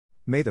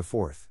May the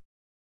 4th.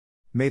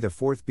 May the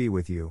 4th be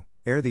with you,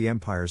 ere the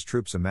Empire's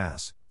troops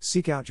amass,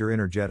 seek out your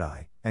inner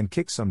Jedi, and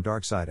kick some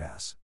dark side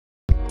ass.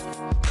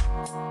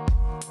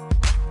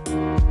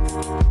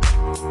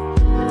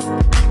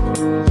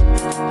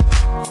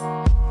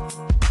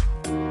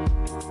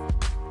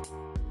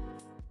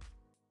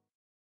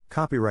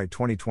 Copyright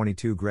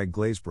 2022 Greg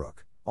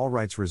Glazebrook, all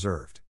rights reserved.